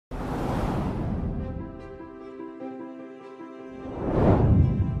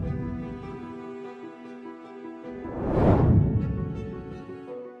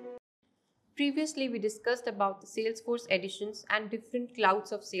Previously, we discussed about the Salesforce editions and different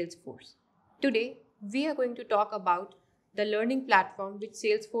clouds of Salesforce. Today, we are going to talk about the learning platform which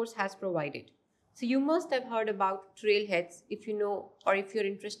Salesforce has provided. So you must have heard about Trailheads if you know or if you're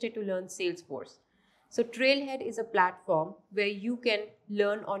interested to learn Salesforce. So Trailhead is a platform where you can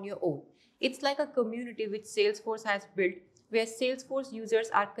learn on your own. It's like a community which Salesforce has built where Salesforce users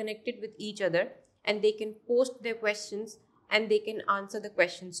are connected with each other and they can post their questions and they can answer the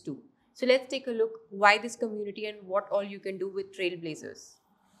questions too. So let's take a look why this community and what all you can do with Trailblazers.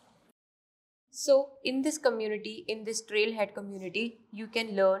 So in this community, in this Trailhead community, you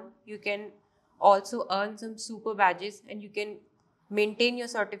can learn, you can also earn some super badges and you can maintain your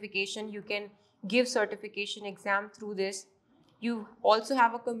certification, you can give certification exam through this. You also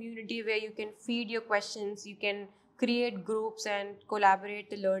have a community where you can feed your questions, you can create groups and collaborate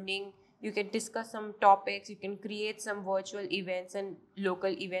the learning, you can discuss some topics, you can create some virtual events and local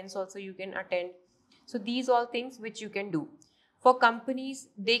events also you can attend. So these all things which you can do. For companies,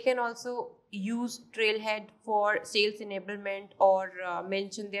 they can also use Trailhead for sales enablement or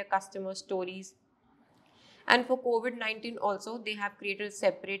mention their customer stories. And for COVID-19 also, they have created a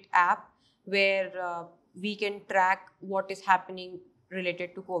separate app where we can track what is happening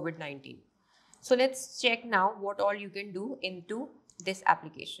related to COVID-19. So let's check now what all you can do into this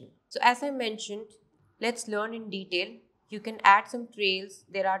application. So as I mentioned, let's learn in detail. You can add some trails.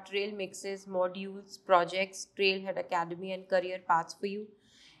 There are trail mixes, modules, projects, Trailhead Academy and career paths for you.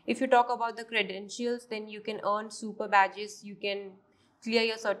 If you talk about the credentials, then you can earn super badges. You can clear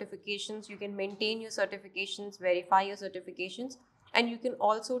your certifications. You can maintain your certifications, verify your certifications, and you can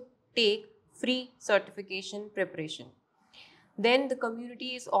also take free certification preparation. Then the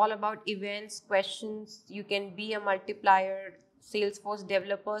community is all about events, questions. You can be a multiplier. Salesforce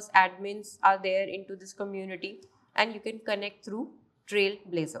developers, admins are there into this community and you can connect through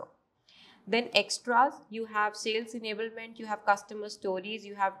Trailblazer. Then extras, you have sales enablement, you have customer stories,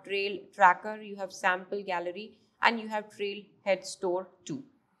 you have Trail Tracker, you have sample gallery, and you have Trailhead store too.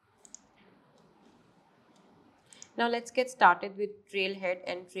 Now let's get started with Trailhead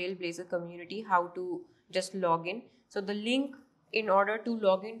and Trailblazer community, how to just log in. So the link in order to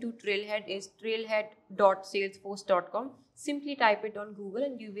log into Trailhead is trailhead.salesforce.com. Simply type it on Google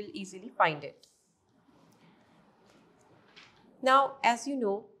and you will easily find it. Now, as you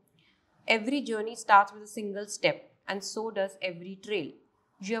know, every journey starts with a single step and so does every trail.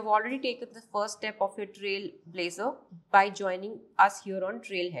 You have already taken the first step of your Trailblazer by joining us here on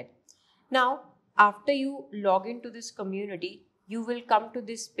Trailhead. Now, after you log into this community, you will come to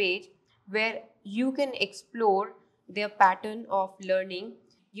this page where you can explore their pattern of learning.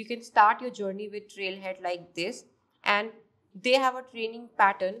 You can start your journey with Trailhead like this, and they have a training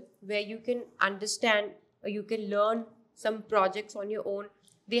pattern where you can understand or you can learn some projects on your own.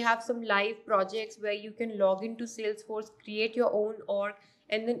 They have some live projects where you can log into Salesforce, create your own org,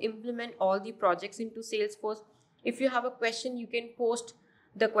 and then implement all the projects into Salesforce. If you have a question, you can post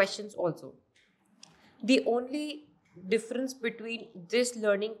the questions also. The only difference between this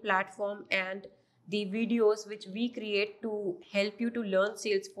learning platform and the videos which we create to help you to learn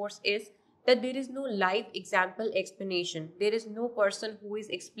Salesforce is that there is no live example explanation. There is no person who is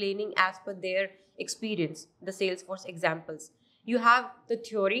explaining as per their experience, the Salesforce examples. You have the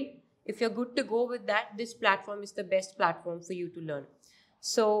theory. If you're good to go with that, this platform is the best platform for you to learn.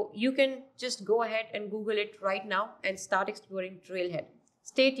 So you can just go ahead and Google it right now and start exploring Trailhead.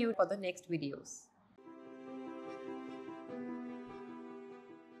 Stay tuned for the next videos.